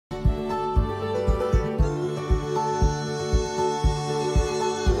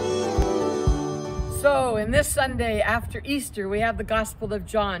in this Sunday after Easter, we have the Gospel of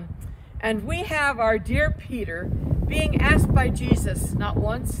John, and we have our dear Peter being asked by Jesus, not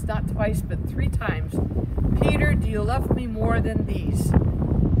once, not twice, but 3 times, "Peter, do you love me more than these?"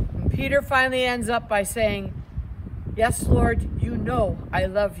 And Peter finally ends up by saying, "Yes, Lord, you know I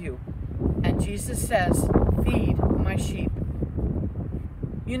love you." And Jesus says, "Feed my sheep."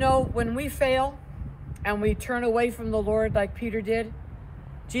 You know, when we fail and we turn away from the Lord like Peter did,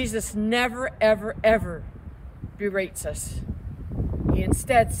 Jesus never, ever, ever berates us. He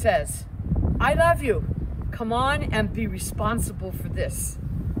instead says, "I love you. Come on and be responsible for this."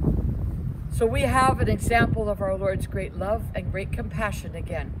 So we have an example of our Lord's great love and great compassion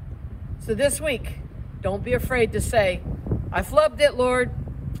again. So this week, don't be afraid to say, "I flubbed it, Lord."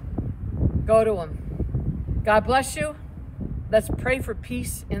 Go to him. God bless you. Let's pray for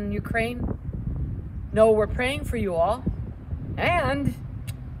peace in Ukraine. Know we're praying for you all. And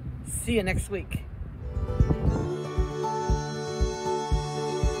see you next week.